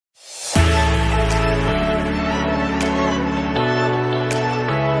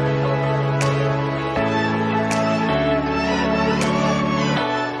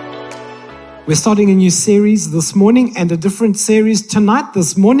We're starting a new series this morning and a different series tonight.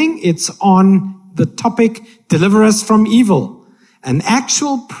 This morning, it's on the topic, Deliver Us from Evil. An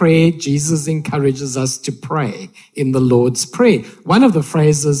actual prayer Jesus encourages us to pray in the Lord's Prayer. One of the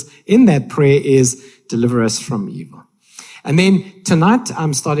phrases in that prayer is, Deliver us from evil. And then tonight,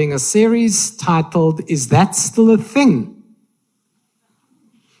 I'm starting a series titled, Is That Still a Thing?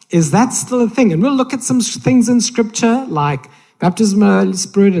 Is that still a thing? And we'll look at some things in Scripture like baptism of the Holy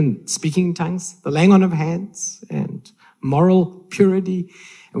Spirit and speaking in tongues, the laying on of hands and moral purity.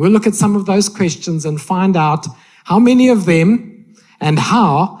 And we'll look at some of those questions and find out how many of them and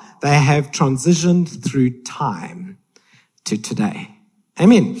how they have transitioned through time to today.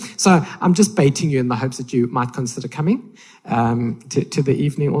 Amen. So I'm just baiting you in the hopes that you might consider coming to the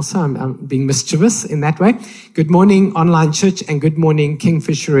evening also. I'm being mischievous in that way. Good morning, online church, and good morning,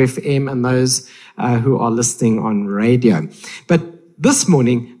 Kingfisher FM, and those who are listening on radio. But this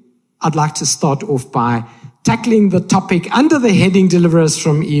morning, I'd like to start off by tackling the topic under the heading, Deliver Us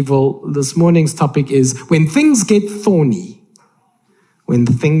from Evil. This morning's topic is when things get thorny. When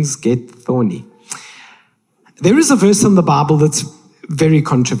things get thorny. There is a verse in the Bible that's very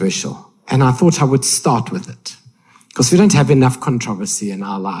controversial, and I thought I would start with it because we don't have enough controversy in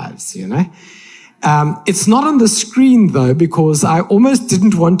our lives, you know. It's not on the screen, though, because I almost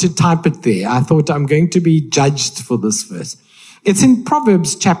didn't want to type it there. I thought I'm going to be judged for this verse. It's in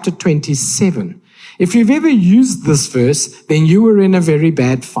Proverbs chapter 27. If you've ever used this verse, then you were in a very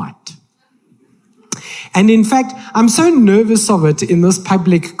bad fight. And in fact, I'm so nervous of it in this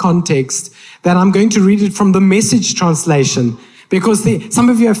public context that I'm going to read it from the Message translation, because some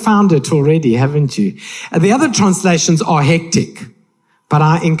of you have found it already, haven't you? The other translations are hectic, but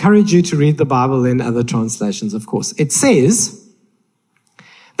I encourage you to read the Bible in other translations, of course. It says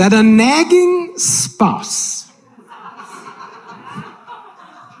that a nagging spouse.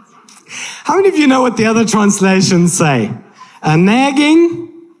 How many of you know what the other translations say? A nagging?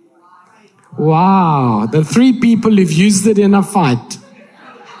 Wow, the three people who've used it in a fight.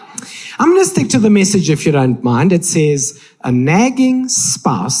 I'm going to stick to the Message if you don't mind. It says, a nagging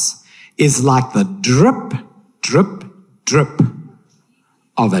spouse is like the drip, drip, drip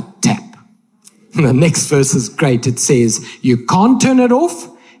of a tap. And the next verse is great. It says, you can't turn it off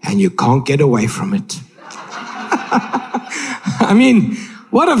and you can't get away from it. I mean,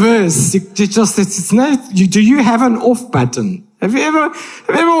 what a verse. Do you have an off button? Have you ever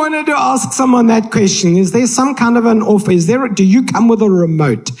wanted to ask someone that question? Is there some kind of an off? Do you come with a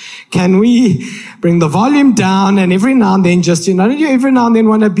remote? Can we bring the volume down and every now and then don't you every now and then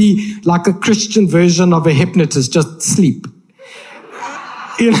want to be like a Christian version of a hypnotist, just sleep?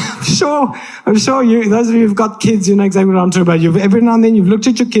 You know, I'm sure you, those of you who've got kids, you know exactly what I'm talking about. Every now and then you've looked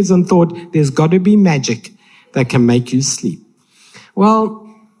at your kids and thought, there's got to be magic that can make you sleep. Well,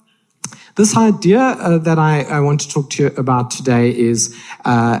 this idea that I want to talk to you about today is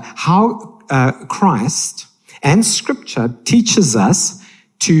how Christ and Scripture teaches us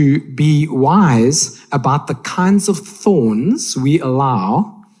to be wise about the kinds of thorns we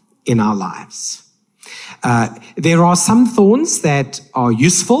allow in our lives. There are some thorns that are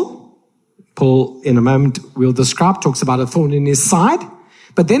useful. Paul, in a moment, we'll describe, talks about a thorn in his side.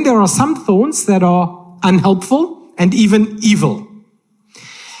 But then there are some thorns that are unhelpful and even evil.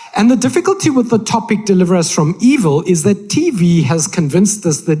 And the difficulty with the topic, Deliver Us from Evil, is that TV has convinced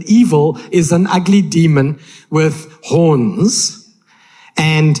us that evil is an ugly demon with horns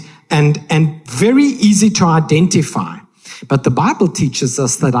and very easy to identify. But the Bible teaches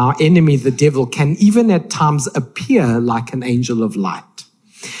us that our enemy, the devil, can even at times appear like an angel of light.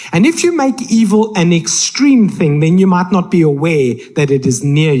 And if you make evil an extreme thing, then you might not be aware that it is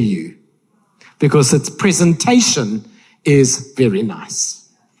near you because its presentation is very nice.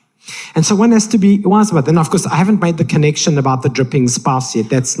 And so one has to be wise about that. And of course, I haven't made the connection about the dripping spouse yet.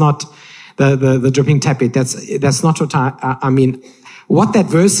 That's not the dripping tap yet. That's not what I mean. What that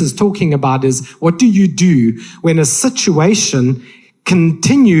verse is talking about is, what do you do when a situation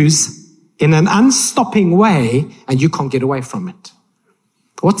continues in an unstopping way and you can't get away from it?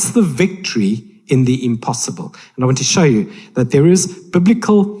 What's the victory in the impossible? And I want to show you that there is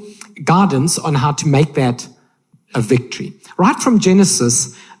biblical guidance on how to make that a victory. Right from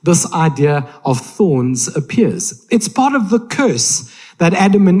Genesis, this idea of thorns appears. It's part of the curse that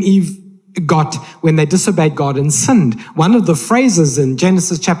Adam and Eve got when they disobeyed God and sinned. One of the phrases in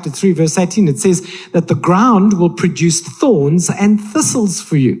Genesis chapter 3, verse 18, it says that the ground will produce thorns and thistles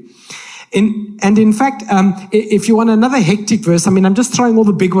for you. In fact, if you want another hectic verse, I'm just throwing all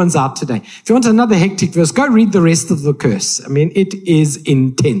the big ones out today. If you want another hectic verse, go read the rest of the curse. It is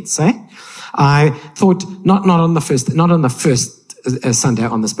intense, eh? I thought not on the first Sunday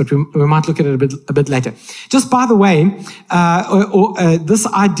on this, but we might look at it a bit later. Just by the way, this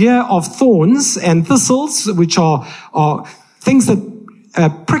idea of thorns and thistles, which are things that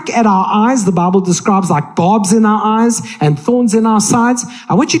prick at our eyes, the Bible describes like barbs in our eyes and thorns in our sides.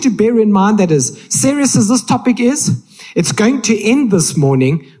 I want you to bear in mind that as serious as this topic is, it's going to end this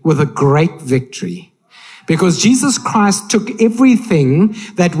morning with a great victory. Because Jesus Christ took everything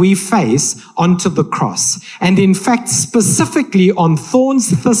that we face onto the cross. And in fact, specifically on thorns,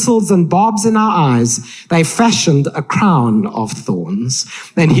 thistles, and barbs in our eyes, they fashioned a crown of thorns.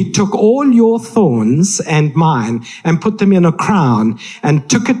 And he took all your thorns and mine and put them in a crown and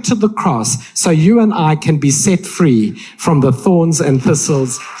took it to the cross so you and I can be set free from the thorns and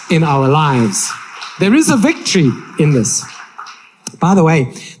thistles in our lives. There is a victory in this. By the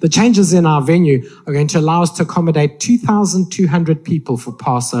way, the changes in our venue are going to allow us to accommodate 2,200 people for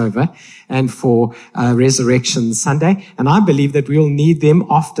Passover and for Resurrection Sunday. And I believe that we'll need them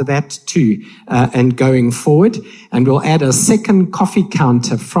after that too, and going forward. And we'll add a second coffee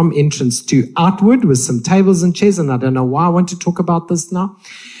counter from entrance to outward with some tables and chairs. And I don't know why I want to talk about this now.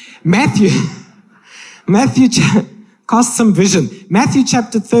 Matthew cast some vision. Matthew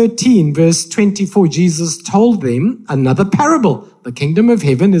chapter 13, verse 24, Jesus told them another parable. The kingdom of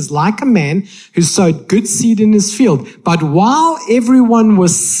heaven is like a man who sowed good seed in his field. But while everyone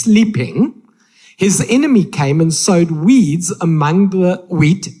was sleeping, his enemy came and sowed weeds among the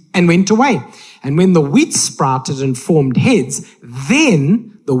wheat and went away. And when the wheat sprouted and formed heads,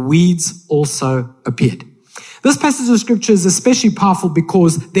 then the weeds also appeared. This passage of scripture is especially powerful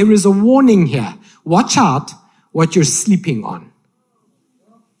because there is a warning here. Watch out what you're sleeping on.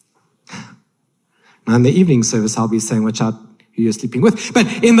 Now in the evening service, I'll be saying, watch out who you're sleeping with.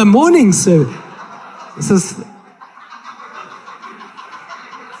 But in the morning service,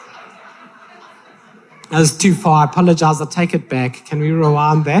 that's too far. I apologize. I'll take it back. Can we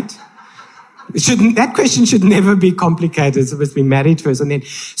rewind that? That question should never be complicated. It's supposed to be married first. And then,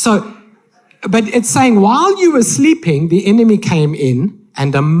 but it's saying while you were sleeping, the enemy came in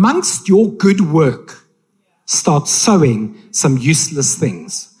and amongst your good work, start sowing some useless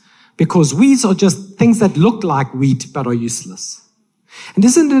things. Because weeds are just things that look like wheat but are useless. And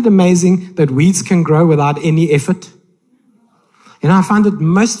isn't it amazing that weeds can grow without any effort? You know, I find it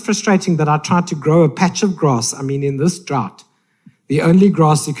most frustrating that I tried to grow a patch of grass. I mean, in this drought, the only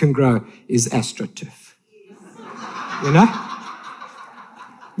grass you can grow is AstroTurf. You know?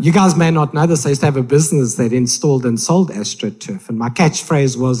 You guys may not know this. I used to have a business that installed and sold AstroTurf. And my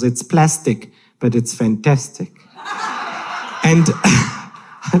catchphrase was, it's plastic, but it's fantastic. And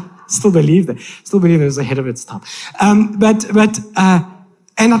still believe that. Still believe it was ahead of its time. And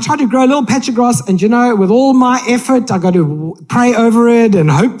I tried to grow a little patch of grass, and you know, with all my effort, I got to pray over it and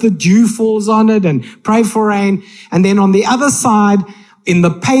hope the dew falls on it and pray for rain. And then on the other side, in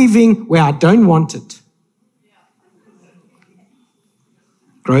the paving where I don't want it,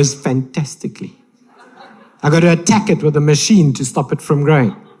 grows fantastically. I got to attack it with a machine to stop it from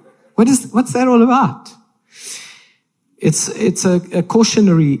growing. What's that all about? It's a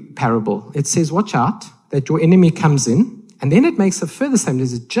cautionary parable. It says, watch out that your enemy comes in. And then it makes a further statement. It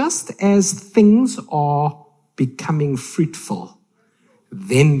says, just as things are becoming fruitful,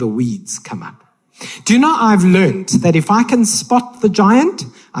 then the weeds come up. Do you know, I've learned that if I can spot the giant,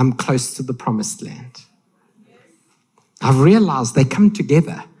 I'm close to the promised land. I've realized they come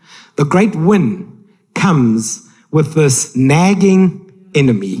together. The great win comes with this nagging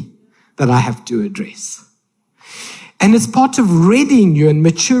enemy that I have to address. And it's part of readying you and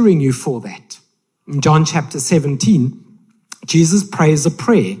maturing you for that. In John chapter 17, Jesus prays a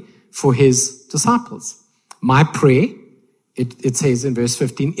prayer for his disciples. My prayer, it says in verse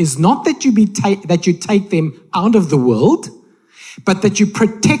 15, is not that you take them out of the world, but that you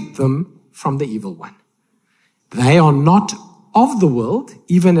protect them from the evil one. They are not of the world,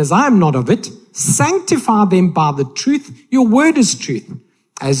 even as I am not of it. Sanctify them by the truth. Your word is truth.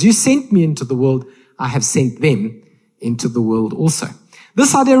 As you sent me into the world, I have sent them into the world also.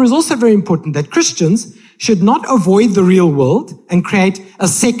 This idea is also very important, that Christians should not avoid the real world and create a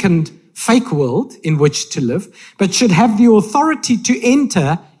second fake world in which to live, but should have the authority to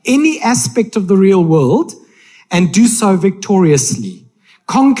enter any aspect of the real world and do so victoriously.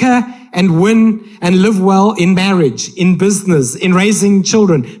 Conquer and win and live well in marriage, in business, in raising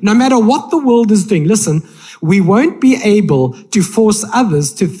children, no matter what the world is doing. Listen, we won't be able to force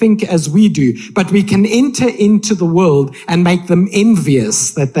others to think as we do, but we can enter into the world and make them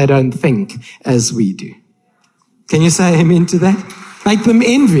envious that they don't think as we do. Can you say amen to that? Make them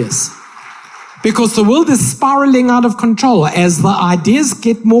envious. Because the world is spiraling out of control. As the ideas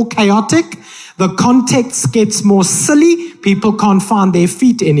get more chaotic, The context gets more silly. People can't find their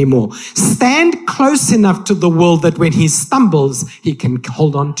feet anymore. Stand close enough to the world that when he stumbles, he can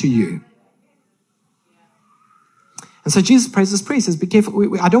hold on to you. And so Jesus prays this prayer. He says, be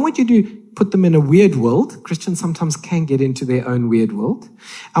careful. I don't want you to put them in a weird world. Christians sometimes can get into their own weird world.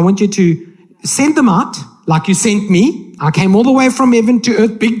 I want you to send them out like you sent me. I came all the way from heaven to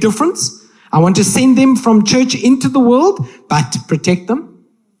earth. Big difference. I want to send them from church into the world, but protect them.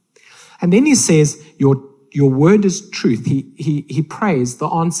 And then he says, your word is truth. He prays the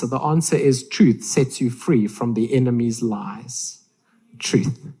answer. The answer is truth sets you free from the enemy's lies.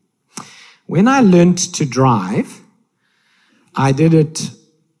 Truth. When I learned to drive, I did it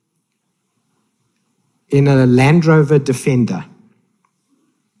in a Land Rover Defender.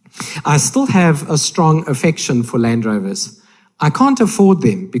 I still have a strong affection for Land Rovers. I can't afford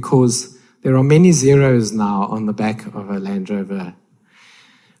them because there are many zeros now on the back of a Land Rover.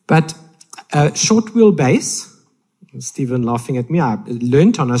 But a short wheelbase, Stephen laughing at me, I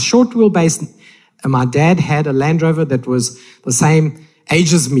learned on a short wheelbase. My dad had a Land Rover that was the same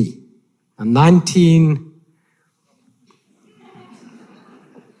age as me, a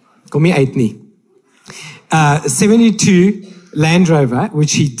 72 Land Rover,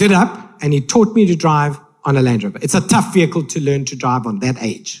 which he did up, and he taught me to drive on a Land Rover. It's a tough vehicle to learn to drive on that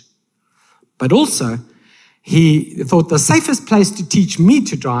age. But also, he thought the safest place to teach me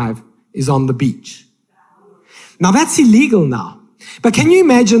to drive is on the beach. Now, that's illegal now. But can you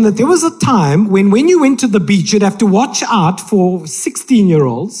imagine that there was a time when you went to the beach, you'd have to watch out for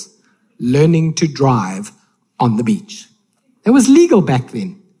 16-year-olds learning to drive on the beach. It was legal back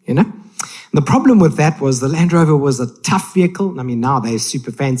then, you know. The problem with that was the Land Rover was a tough vehicle. I mean, now they're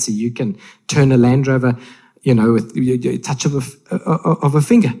super fancy. You can turn a Land Rover, you know, with a touch of a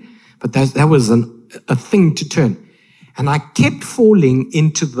finger. But that was a thing to turn. And I kept falling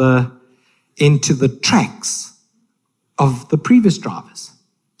into the tracks of the previous drivers.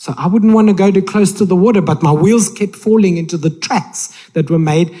 So I wouldn't want to go too close to the water, but my wheels kept falling into the tracks that were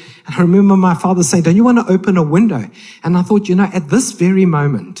made. And I remember my father saying, don't you want to open a window? And I thought, you know, at this very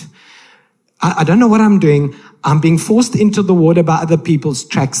moment, I don't know what I'm doing. I'm being forced into the water by other people's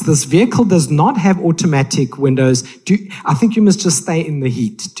tracks. This vehicle does not have automatic windows. I think you must just stay in the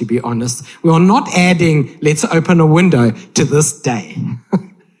heat, to be honest. We are not adding, let's open a window to this day. And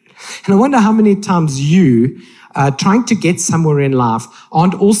I wonder how many times you, trying to get somewhere in life,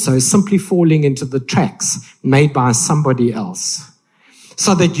 aren't also simply falling into the tracks made by somebody else,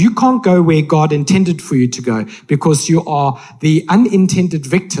 so that you can't go where God intended for you to go because you are the unintended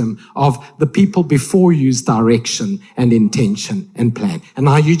victim of the people before you's direction and intention and plan. And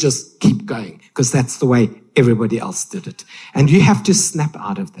now you just keep going because that's the way everybody else did it. And you have to snap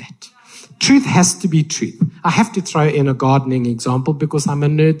out of that. Truth has to be truth. I have to throw in a gardening example because I'm a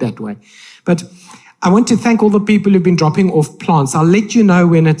nerd that way. But I want to thank all the people who've been dropping off plants. I'll let you know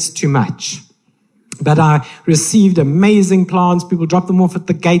when it's too much. But I received amazing plants. People drop them off at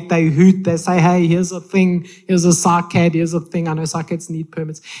the gate. They hoot. They say, hey, here's a thing. Here's a cycad. Here's a thing. I know cycads need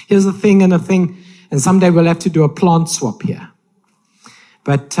permits. Here's a thing and a thing. And someday we'll have to do a plant swap here.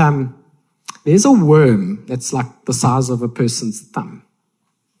 But there's a worm that's like the size of a person's thumb.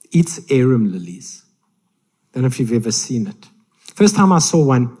 Eats arum lilies. Don't know if you've ever seen it. First time I saw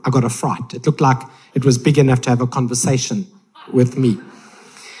one, I got a fright. It looked like it was big enough to have a conversation with me.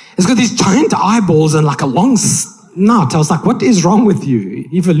 It's got these giant eyeballs and like a long snout. I was like, what is wrong with you?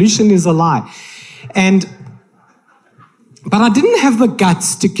 Evolution is a lie. But I didn't have the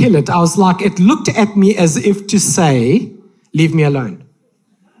guts to kill it. I was like, it looked at me as if to say, leave me alone.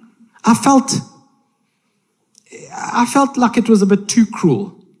 I felt like it was a bit too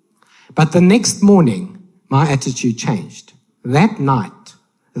cruel. But the next morning, my attitude changed. That night,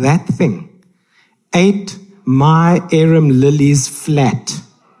 that thing ate my arum lilies flat.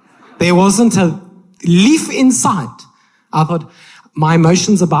 There wasn't a leaf in sight. I thought, my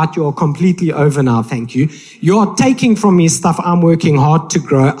emotions about you are completely over now, thank you. You're taking from me stuff I'm working hard to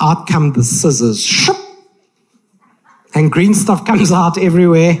grow. Out come the scissors. Shoop! And green stuff comes out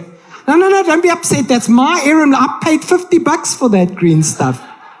everywhere. No, don't be upset. That's my arum. I paid $50 for that green stuff.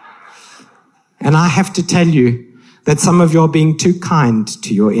 And I have to tell you that some of you are being too kind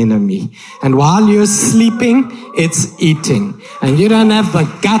to your enemy. And while you're sleeping, it's eating. And you don't have the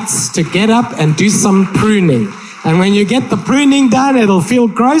guts to get up and do some pruning. And when you get the pruning done, it'll feel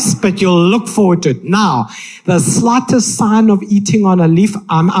gross, but you'll look forward to it. Now, the slightest sign of eating on a leaf,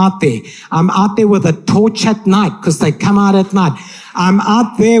 I'm out there. I'm out there with a torch at night because they come out at night. I'm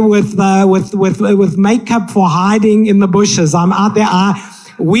out there with makeup for hiding in the bushes. I'm out there.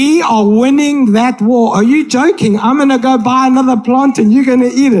 We are winning that war. Are you joking? I'm going to go buy another plant and you're going to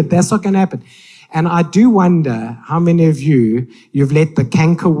eat it. That's not going to happen. And I do wonder how many of you've let the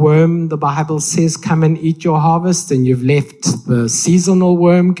cankerworm, the Bible says, come and eat your harvest, and you've left the seasonal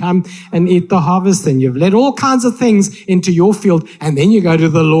worm come and eat the harvest, and you've let all kinds of things into your field, and then you go to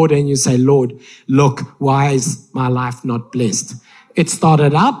the Lord and you say, Lord, look, why is my life not blessed? It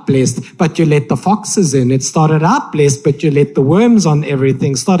started out blessed, but you let the foxes in. It started out blessed, but you let the worms on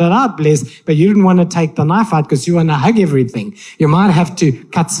everything. Started out blessed, but you didn't want to take the knife out because you want to hug everything. You might have to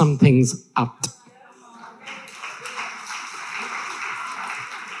cut some things out.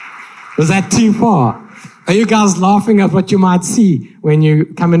 Was that too far? Are you guys laughing at what you might see when you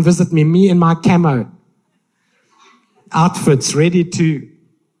come and visit me? Me in my camo outfits, ready to...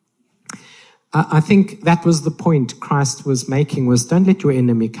 I think that was the point Christ was making, was don't let your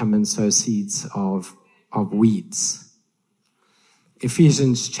enemy come and sow seeds of weeds.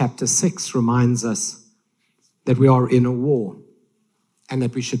 Ephesians chapter 6 reminds us that we are in a war and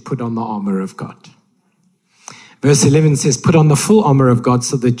that we should put on the armor of God. Verse 11 says, put on the full armor of God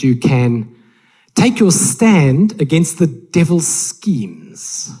so that you can take your stand against the devil's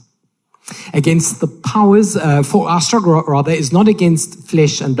schemes. Against the powers, for our struggle rather is not against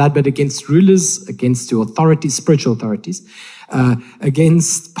flesh and blood, but against rulers, against the authorities, spiritual authorities,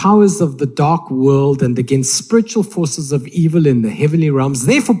 against powers of the dark world, and against spiritual forces of evil in the heavenly realms.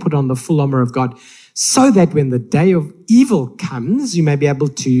 Therefore put on the full armor of God, so that when the day of evil comes, you may be able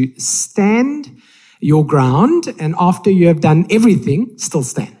to stand your ground, and after you have done everything, still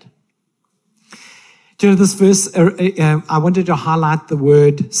stand. Do you know this verse? I wanted to highlight the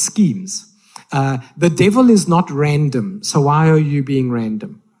word schemes. The devil is not random, so why are you being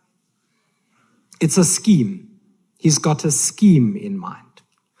random? It's a scheme. He's got a scheme in mind.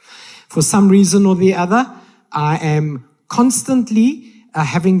 For some reason or the other, I am constantly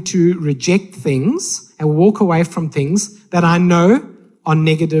having to reject things and walk away from things that I know are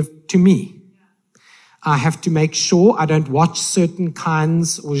negative to me. I have to make sure I don't watch certain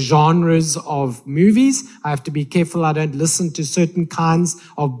kinds or genres of movies. I have to be careful I don't listen to certain kinds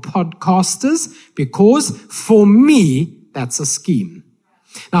of podcasters, because for me, that's a scheme.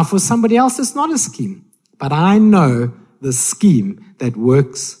 Now, for somebody else, it's not a scheme, but I know the scheme that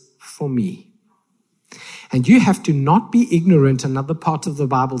works for me. And you have to not be ignorant, another part of the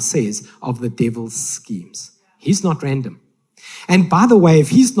Bible says, of the devil's schemes. He's not random. And by the way, if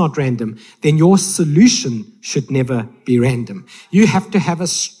he's not random, then your solution should never be random. You have to have a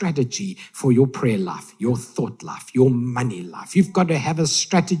strategy for your prayer life, your thought life, your money life. You've got to have a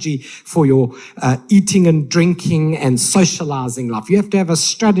strategy for your eating and drinking and socializing life. You have to have a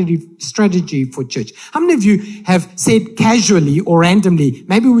strategy for church. How many of you have said casually or randomly,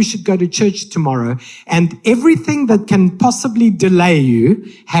 maybe we should go to church tomorrow, and everything that can possibly delay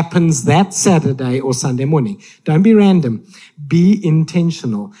you happens that Saturday or Sunday morning? Don't be random. Be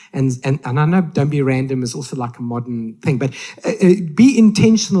intentional. And I know don't be random is also like a modern thing, but be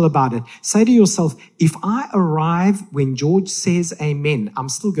intentional about it. Say to yourself, if I arrive when George says amen, I'm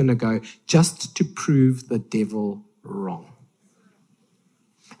still going to go just to prove the devil wrong.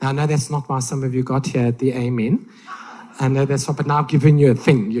 Now, I know that's not why some of you got here at the amen. I know that's not, but now I've given you a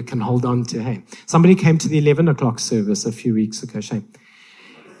thing you can hold on to. Hey, somebody came to the 11 o'clock service a few weeks ago. Shame.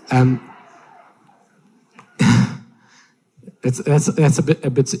 That's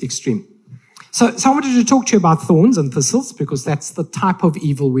a bit extreme. So I wanted to talk to you about thorns and thistles, because that's the type of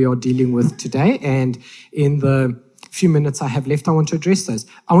evil we are dealing with today. And in the few minutes I have left, I want to address those.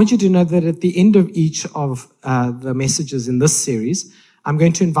 I want you to know that at the end of each of the messages in this series, I'm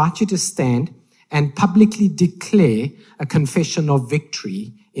going to invite you to stand and publicly declare a confession of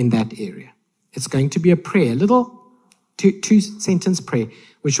victory in that area. It's going to be a prayer, a little two-sentence prayer,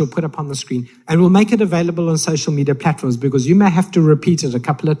 which we'll put up on the screen, and we'll make it available on social media platforms, because you may have to repeat it a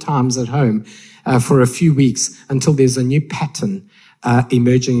couple of times at home for a few weeks until there's a new pattern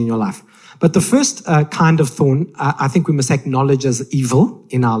emerging in your life. But the first kind of thorn I think we must acknowledge as evil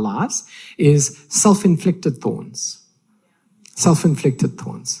in our lives is self-inflicted thorns. Self-inflicted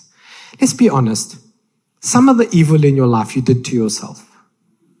thorns. Let's be honest. Some of the evil in your life you did to yourself.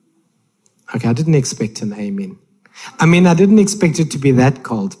 Okay, I didn't expect an amen. I mean, I didn't expect it to be that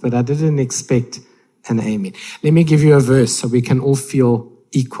cold, but I didn't expect an amen. Let me give you a verse so we can all feel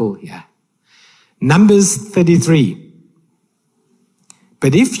equal here. Numbers 33.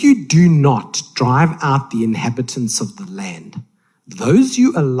 But if you do not drive out the inhabitants of the land, those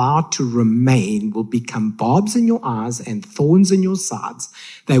you allow to remain will become barbs in your eyes and thorns in your sides.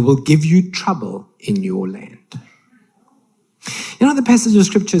 They will give you trouble in your land. You know, the passage of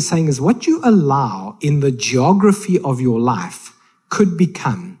scripture is saying is what you allow in the geography of your life could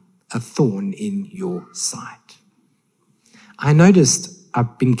become a thorn in your side. I noticed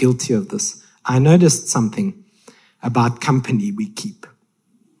I've been guilty of this. I noticed something about company we keep.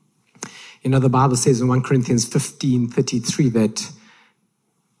 The Bible says in 1 Corinthians 15:33 that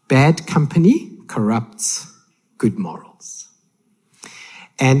bad company corrupts good morals.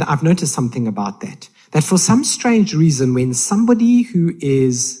 And I've noticed something about that for some strange reason, when somebody who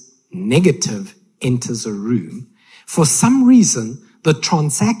is negative enters a room, for some reason, the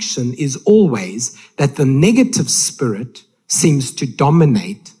transaction is always that the negative spirit seems to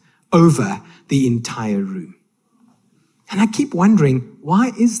dominate over the entire room. And I keep wondering,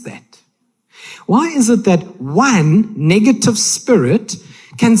 why is that? Why is it that one negative spirit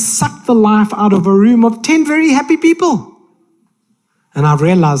can suck the life out of a room of 10 very happy people? And I've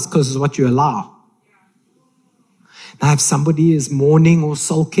realized because it's what you allow. Now, if somebody is mourning or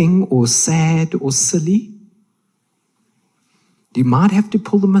sulking or sad or silly, you might have to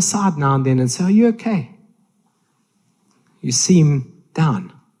pull them aside now and then and say, are you okay? You seem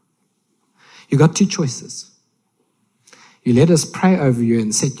down. You got two choices. You let us pray over you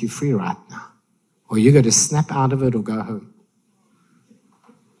and set you free right now. Or you got to snap out of it or go home.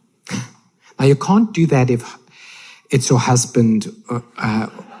 Now, you can't do that if it's your husband,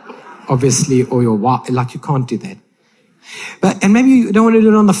 obviously, or your wife. Like, you can't do that. And maybe you don't want to do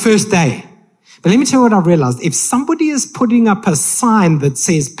it on the first day. But let me tell you what I've realized. If somebody is putting up a sign that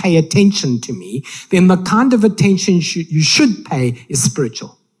says, pay attention to me, then the kind of attention you should pay is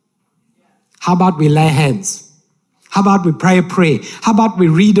spiritual. How about we lay hands? How about we pray a prayer? How about we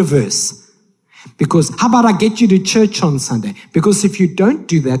read a verse? Because how about I get you to church on Sunday? Because if you don't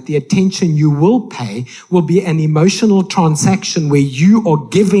do that, the attention you will pay will be an emotional transaction where you are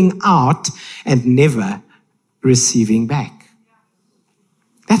giving out and never receiving back.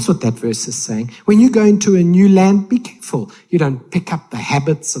 That's what that verse is saying. When you go into a new land, be careful. You don't pick up the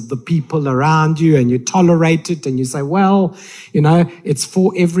habits of the people around you and you tolerate it and you say, well, it's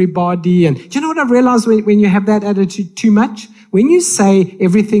for everybody. And do you know what I've realized when you have that attitude too much? When you say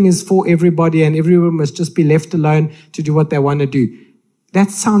everything is for everybody and everyone must just be left alone to do what they want to do,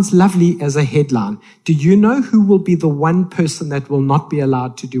 that sounds lovely as a headline. Do you know who will be the one person that will not be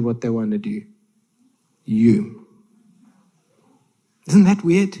allowed to do what they want to do? You. Isn't that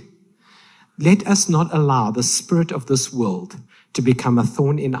weird? Let us not allow the spirit of this world to become a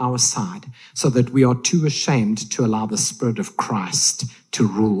thorn in our side so that we are too ashamed to allow the Spirit of Christ to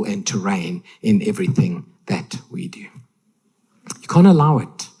rule and to reign in everything that we do. You can't allow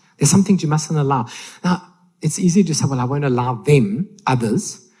it. There's some things you mustn't allow. Now, it's easy to say, well, I won't allow them,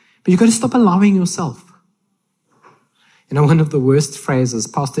 others, but you've got to stop allowing yourself. One of the worst phrases,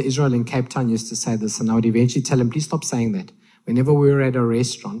 Pastor Israel in Cape Town used to say this, and I would eventually tell him, please stop saying that. Whenever we were at a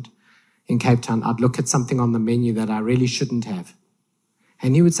restaurant in Cape Town, I'd look at something on the menu that I really shouldn't have.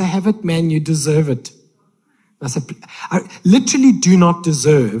 And he would say, have it, man, you deserve it. And I said, I literally do not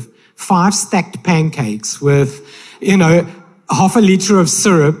deserve 5 stacked pancakes with, half a liter of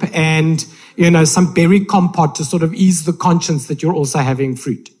syrup and, some berry compote to sort of ease the conscience that you're also having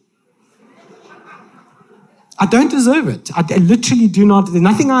fruit. I don't deserve it. I literally do not.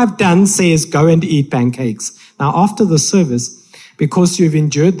 Nothing I've done says go and eat pancakes. Now, after the service, because you've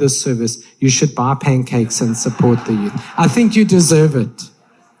endured this service, you should buy pancakes and support the youth. I think you deserve it.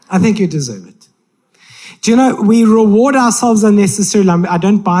 I think you deserve it. Do you know, we reward ourselves unnecessarily. I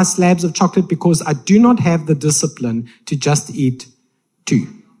don't buy slabs of chocolate because I do not have the discipline to just eat 2.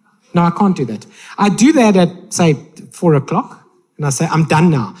 No, I can't do that. I do that at, say, 4 o'clock. And I say, I'm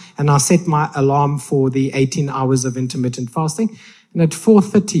done now. And I set my alarm for the 18 hours of intermittent fasting. And at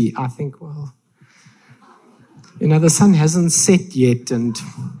 4:30, I think, well, the sun hasn't set yet. And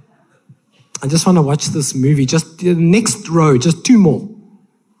I just want to watch this movie. Just the next row, just 2 more.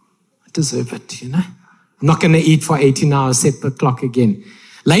 I deserve it, I'm not going to eat for 18 hours, set the clock again.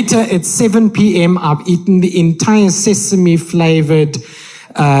 Later, at 7 p.m., I've eaten the entire sesame-flavored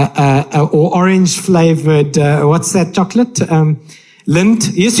or orange-flavored, what's that chocolate? Lindt.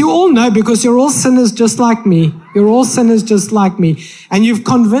 Yes, you all know because you're all sinners just like me. You're all sinners just like me. And you've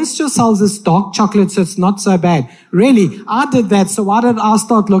convinced yourselves it's dark chocolate, so it's not so bad. Really, I did that, so why did I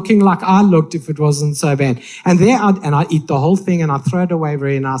start looking like I looked if it wasn't so bad? And I eat the whole thing and I throw it away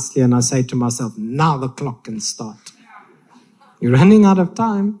very nicely and I say to myself, now the clock can start. You're running out of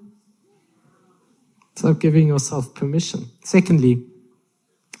time. Stop giving yourself permission. Secondly,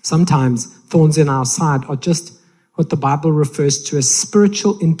 sometimes thorns in our side are just what the Bible refers to as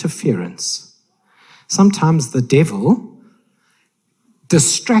spiritual interference. Sometimes the devil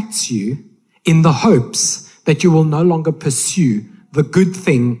distracts you in the hopes that you will no longer pursue the good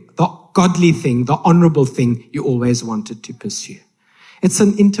thing, the godly thing, the honorable thing you always wanted to pursue. It's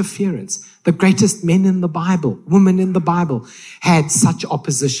an interference. The greatest men in the Bible, women in the Bible, had such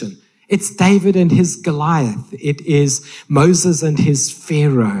opposition. It's David and his Goliath. It is Moses and his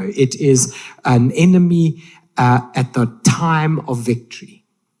Pharaoh. It is an enemy at the time of victory.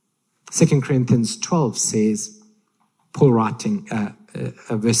 2 Corinthians 12 says, Paul writing,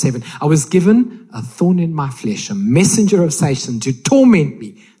 verse 7, I was given a thorn in my flesh, a messenger of Satan to torment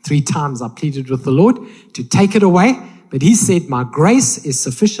me. 3 times I pleaded with the Lord to take it away. But he said, my grace is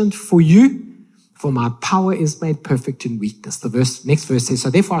sufficient for you, for my power is made perfect in weakness. The next verse says, so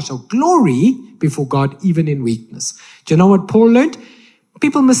therefore I shall glory before God even in weakness. Do you know what Paul learned?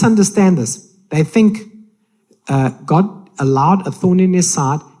 People misunderstand this. They think God allowed a thorn in his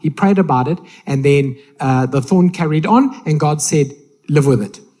side. He prayed about it, and then the thorn carried on, and God said, live with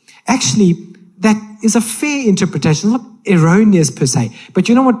it. Actually, that is a fair interpretation, not erroneous per se. But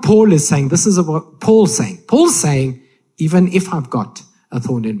you know what Paul is saying? This is what Paul's saying. Paul's saying, even if I've got a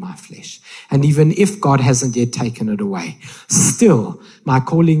thorn in my flesh, and even if God hasn't yet taken it away, still my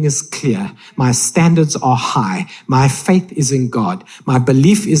calling is clear. My standards are high. My faith is in God. My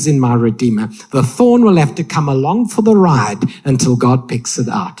belief is in my Redeemer. The thorn will have to come along for the ride until God picks it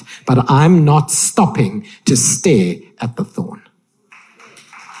out. But I'm not stopping to stare at the thorn.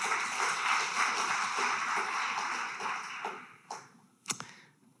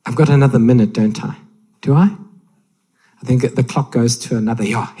 I've got another minute, don't I? Do I? I think the clock goes to another.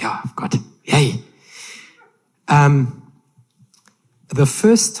 Yeah, I've got it. Yay. The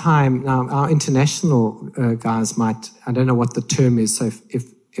first time, now our international guys might, I don't know what the term is, so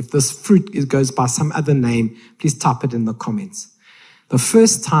if this fruit goes by some other name, please type it in the comments. The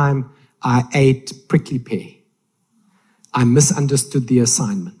first time I ate prickly pear, I misunderstood the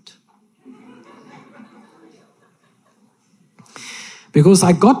assignment. Because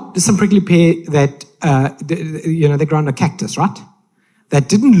I got some prickly pear that, they grow on a cactus, right? That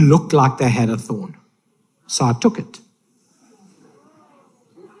didn't look like they had a thorn. So I took it.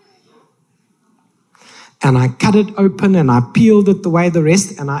 And I cut it open and I peeled it the way the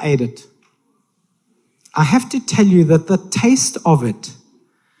rest and I ate it. I have to tell you that the taste of it,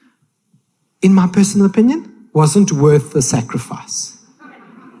 in my personal opinion, wasn't worth the sacrifice.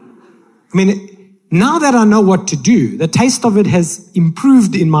 I mean, now that I know what to do, the taste of it has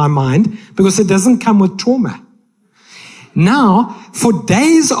improved in my mind because it doesn't come with trauma. Now, for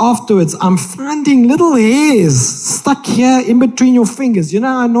days afterwards, I'm finding little hairs stuck here in between your fingers. You know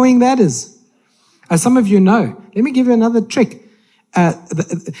how annoying that is? As some of you know. Let me give you another trick.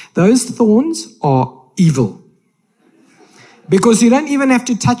 Those thorns are evil. Because you don't even have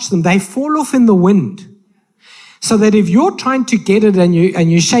to touch them. They fall off in the wind. So that if you're trying to get it and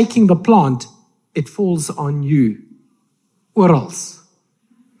you're shaking the plant, it falls on you. Or else.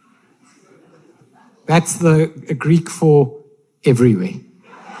 That's the Greek for everywhere.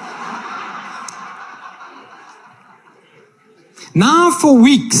 Now for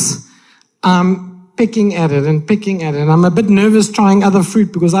weeks, I'm picking at it. I'm a bit nervous trying other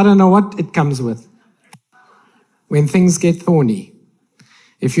fruit because I don't know what it comes with. When things get thorny.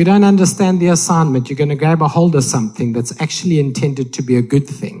 If you don't understand the assignment, you're going to grab a hold of something that's actually intended to be a good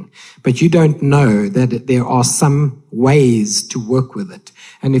thing, but you don't know that there are some ways to work with it.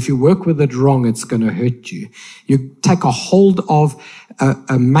 And if you work with it wrong, it's going to hurt you. You take a hold of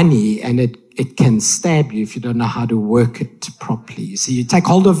money and it can stab you if you don't know how to work it properly. So you take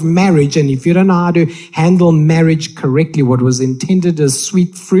hold of marriage, and if you don't know how to handle marriage correctly, what was intended as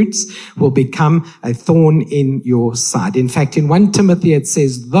sweet fruits will become a thorn in your side. In fact, in 1 Timothy, it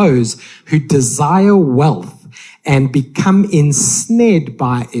says, those who desire wealth and become ensnared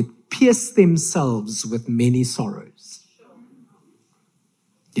by it pierce themselves with many sorrows.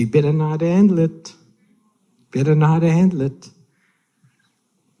 You better know how to handle it.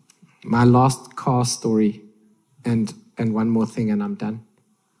 My last car story, and one more thing, and I'm done.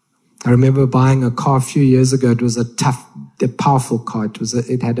 I remember buying a car a few years ago. It was a powerful car.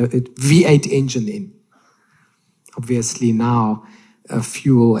 It had a V8 engine in. Obviously now,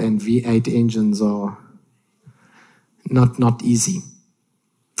 fuel and V8 engines are not easy.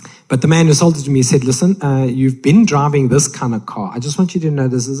 But the man who sold it to me said, listen, you've been driving this kind of car. I just want you to know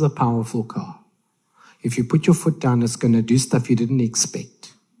this is a powerful car. If you put your foot down, it's going to do stuff you didn't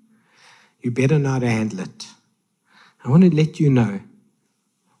expect. You better know how to handle it. I want to let you know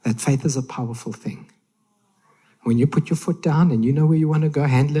that faith is a powerful thing. When you put your foot down and you know where you want to go,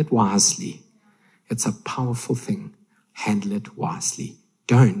 handle it wisely. It's a powerful thing. Handle it wisely.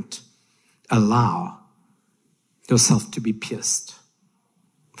 Don't allow yourself to be pierced.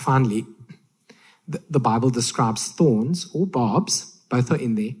 Finally, the Bible describes thorns or barbs, both are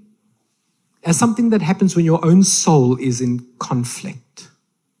in there, as something that happens when your own soul is in conflict.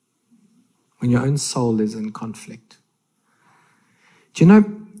 When your own soul is in conflict. Do you know,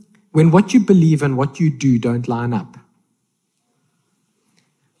 when what you believe and what you do don't line up,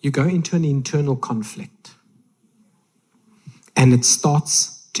 you go into an internal conflict. And it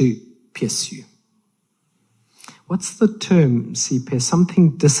starts to pierce you. What's the term, CP?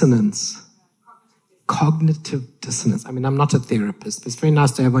 Something dissonance. Cognitive dissonance. I mean, I'm not a therapist, but it's very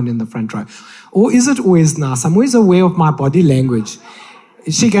nice to have one in the front row. Or is it always nice? I'm always aware of my body language.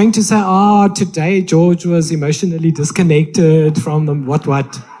 Is she going to say, today George was emotionally disconnected from them, what?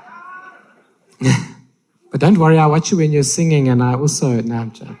 But don't worry, I watch you when you're singing, and I also,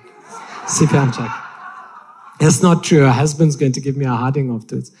 I'm joking. CP, I'm joking. That's not true. Her husband's going to give me a hiding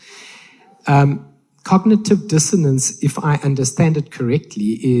afterwards. Cognitive dissonance, if I understand it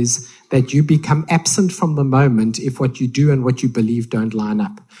correctly, is that you become absent from the moment if what you do and what you believe don't line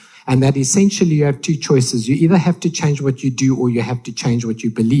up. And that essentially you have two choices. You either have to change what you do or you have to change what you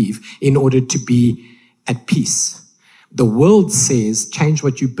believe in order to be at peace. The world says change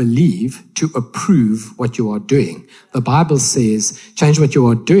what you believe to approve what you are doing. The Bible says change what you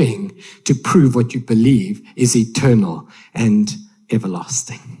are doing to prove what you believe is eternal and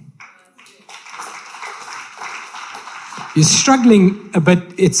everlasting. You're struggling a bit,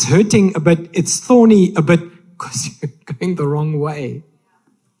 it's hurting a bit, it's thorny a bit because you're going the wrong way.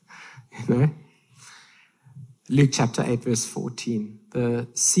 You know? Luke chapter 8 verse 14. The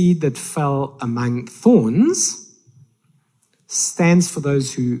seed that fell among thorns stands for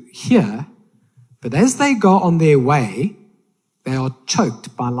those who hear, but as they go on their way, they are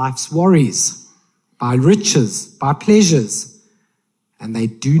choked by life's worries, by riches, by pleasures, and they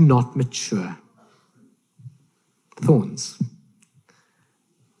do not mature. Thorns.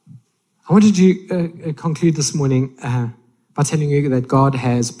 I wanted to conclude this morning by telling you that God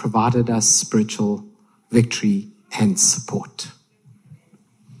has provided us spiritual victory and support.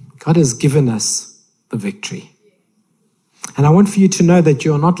 God has given us the victory. And I want for you to know that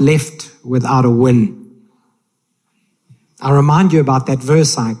you are not left without a win. I remind you about that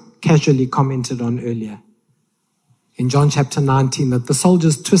verse I casually commented on earlier. In John chapter 19, that the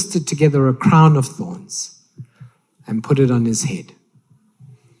soldiers twisted together a crown of thorns and put it on his head.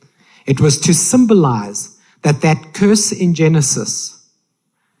 It was to symbolize that curse in Genesis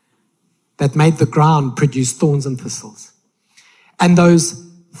that made the ground produce thorns and thistles. And those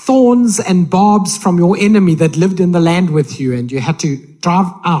thorns and barbs from your enemy that lived in the land with you, and you had to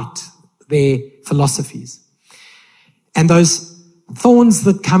drive out their philosophies. And those thorns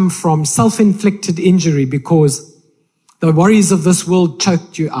that come from self-inflicted injury because the worries of this world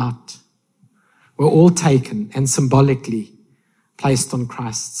choked you out were all taken and symbolically placed on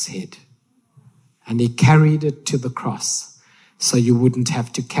Christ's head. And he carried it to the cross so you wouldn't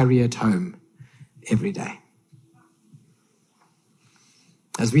have to carry it home every day.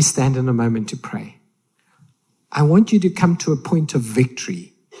 As we stand in a moment to pray, I want you to come to a point of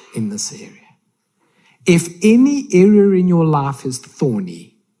victory in this area. If any area in your life is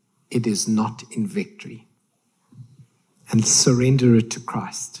thorny, it is not in victory. And surrender it to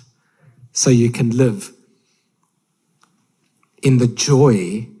Christ so you can live in the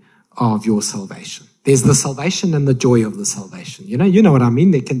joy of your salvation. There's the salvation and the joy of the salvation. You know what I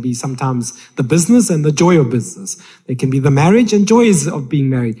mean? There can be sometimes the business and the joy of business. There can be the marriage and joys of being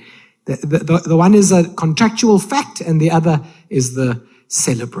married. The one is a contractual fact and the other is the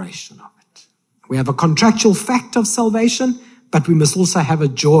celebration of it. We have a contractual fact of salvation, but we must also have a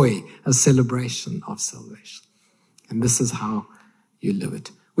joy, a celebration of salvation. And this is how you live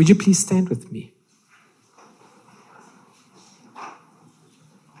it. Would you please stand with me?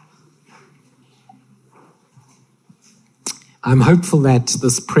 I'm hopeful that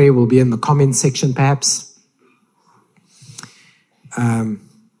this prayer will be in the comment section, perhaps. But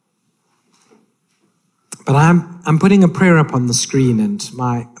I'm putting a prayer up on the screen, and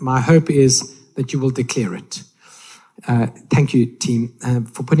my hope is that you will declare it. Thank you, team,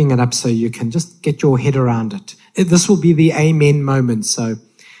 for putting it up so you can just get your head around it. This will be the amen moment, so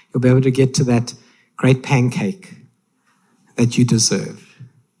you'll be able to get to that great pancake that you deserve.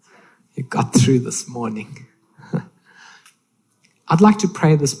 You got through this morning. I'd like to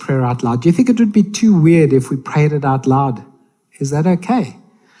pray this prayer out loud. Do you think it would be too weird if we prayed it out loud? Is that okay?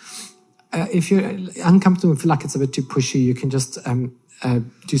 If you're uncomfortable and feel like it's a bit too pushy, you can just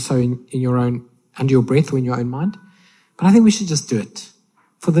do so in your own, under your breath or in your own mind. But I think we should just do it.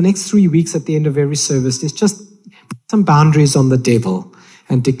 For the next 3 weeks at the end of every service, let's just put some boundaries on the devil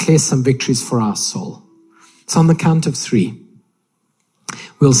and declare some victories for our soul. So on the count of 3,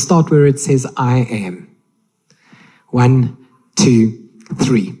 we'll start where it says, I am. 1, 2,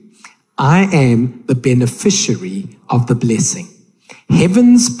 3. I am the beneficiary of the blessing.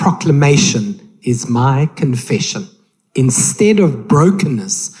 Heaven's proclamation is my confession. Instead of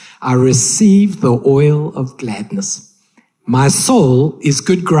brokenness, I receive the oil of gladness. My soul is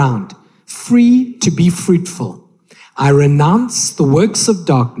good ground, free to be fruitful. I renounce the works of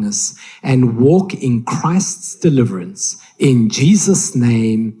darkness and walk in Christ's deliverance. In Jesus'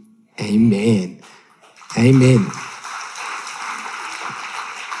 name, amen. Amen.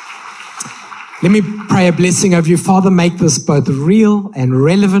 Let me pray a blessing over you. Father, make this both real and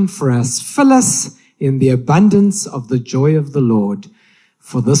relevant for us. Fill us in the abundance of the joy of the Lord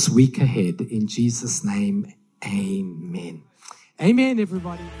for this week ahead. In Jesus' name, amen. Amen,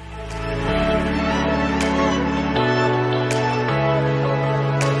 everybody.